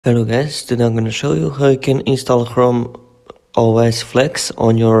Hello guys, today I'm going to show you how you can install Chrome OS Flex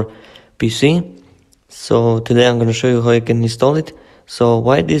on your PC. So today I'm going to show you how you can install it. So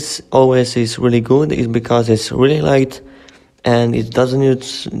why this OS is really good is because it's really light and it doesn't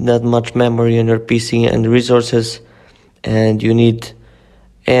use that much memory on your PC and resources, and you need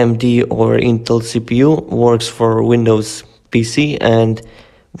AMD or Intel CPU. Works for Windows PC and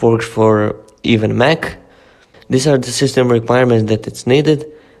works for even Mac. These are the system requirements that it's needed.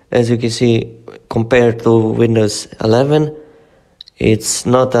 As you can see, compared to Windows 11, it's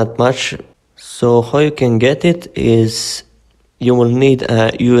not that much. So how you can get it is you will need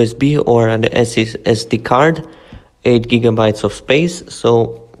a USB or an SSD card, 8 gigabytes of space.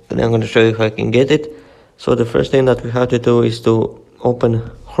 So I'm going to show you how you can get it. So the first thing that we have to do is to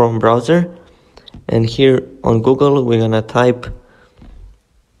open Chrome browser, and here on Google we're going to type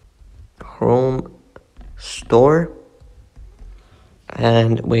Chrome Store,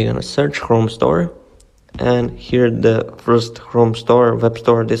 and we're gonna search Chrome Store, and here the first Chrome Store, web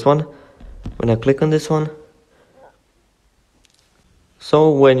store, this one. I'm gonna click on this one.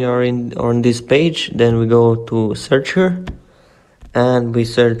 So when you're on this page, then we go to search here and we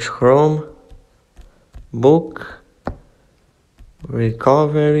search Chrome Book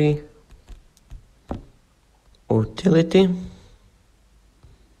Recovery Utility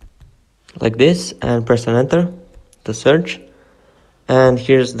like this, and press on enter to search. And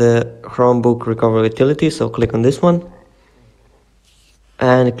here's the Chromebook Recovery Utility, so click on this one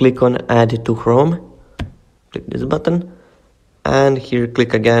and click on Add it to Chrome. Click this button, and here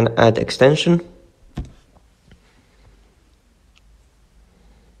click again Add Extension.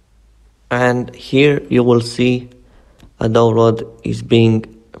 And here you will see a download is being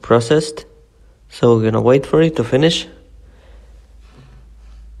processed, so we're gonna wait for it to finish.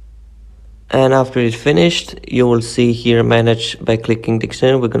 And after it's finished, you will see here manage by clicking the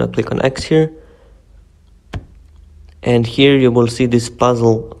extension. We're gonna click on X here, and here you will see this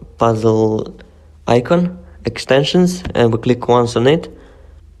puzzle icon, extensions, and we click once on it,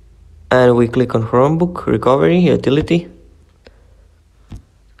 and we click on Chromebook Recovery Utility,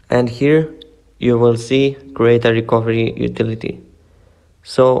 and here you will see create a recovery utility.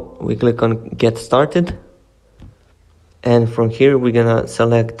 So we click on Get Started. And from here we're gonna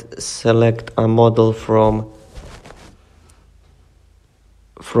select a model from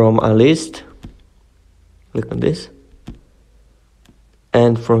a list. Click on this,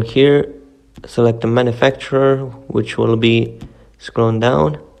 and from here select the manufacturer, which will be scrolling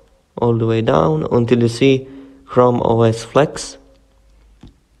down all the way down until you see Chrome OS Flex,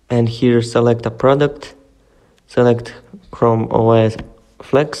 and here select a product, select Chrome OS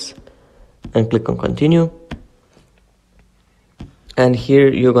Flex, and click on continue. And here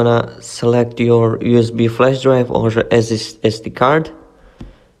you're gonna select your USB flash drive or SD card.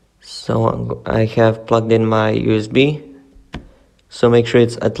 So I have plugged in my USB, so make sure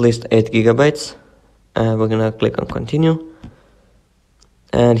it's at least 8 gigabytes, and we're gonna click on continue,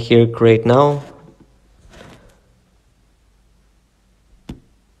 and here create now.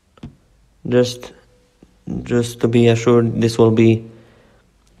 Just to be assured, this will be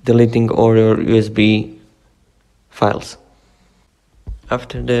deleting all your USB files.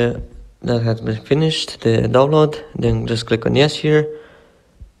 After that has been finished, the download, then just click on yes here,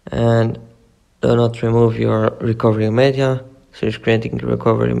 and do not remove your recovery media, so it's creating the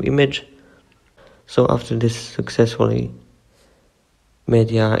recovery image. So after this successfully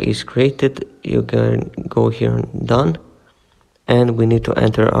media is created, you can go here and done, and we need to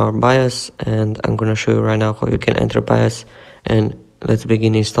enter our BIOS, and I'm gonna show you right now how you can enter BIOS, and let's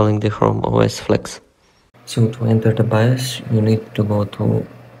begin installing the Chrome OS Flex. So to enter the BIOS, you need to go to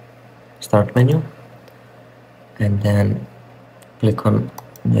Start menu, and then click on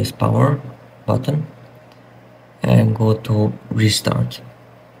this power button and go to restarting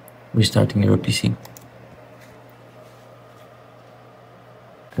your PC.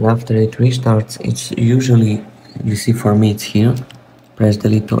 And after it restarts, it's usually, you see for me it's here, press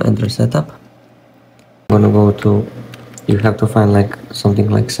delete to enter setup. I'm gonna go to, you have to find like something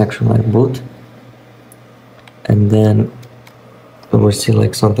like section like boot, and then we will see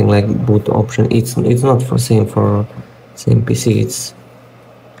like something like boot option. It's not for same PC. It's,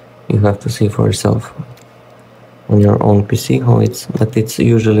 you have to see for yourself on your own PC how it's, but it's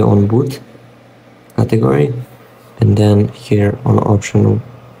usually on boot category. And then here on option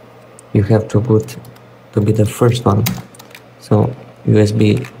you have to put to be the first one, so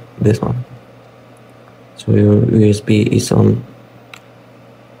USB, this one. So your USB is on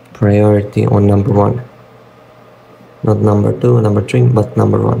priority on number 1. Not number 2, number 3, but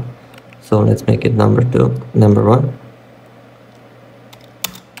number 1. So let's make it number 1.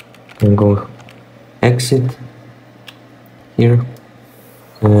 and go exit here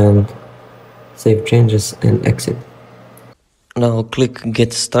and save changes and exit. Now click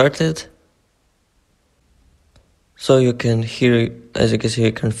get started. So you can here, as you can see,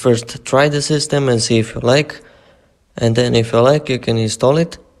 you can first try the system and see if you like, and then if you like, you can install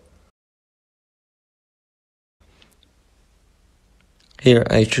it. Here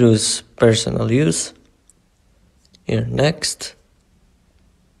I choose personal use. Here next.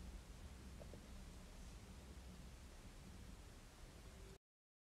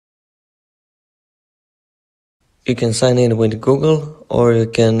 You can sign in with Google, or you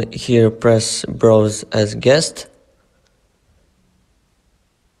can here press browse as guest.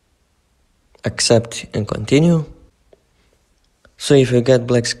 Accept and continue. So if you get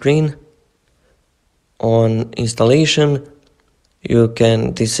black screen on installation, you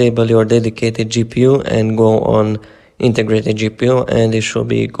can disable your dedicated GPU and go on integrated GPU, and it should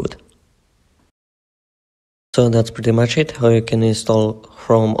be good. So that's pretty much it, how you can install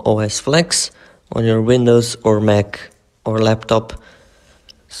Chrome OS Flex on your Windows or Mac or laptop.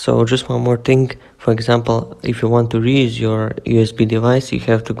 So just one more thing, for example, if you want to reuse your USB device, you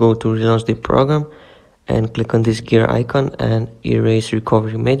have to go to relaunch the program and click on this gear icon and erase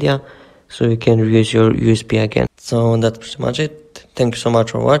recovery media, so you can reuse your USB again. So that's pretty much it. Thank you so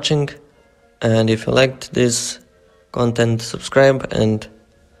much for watching, and if you liked this content, subscribe and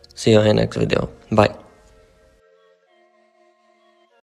see you in the next video. Bye.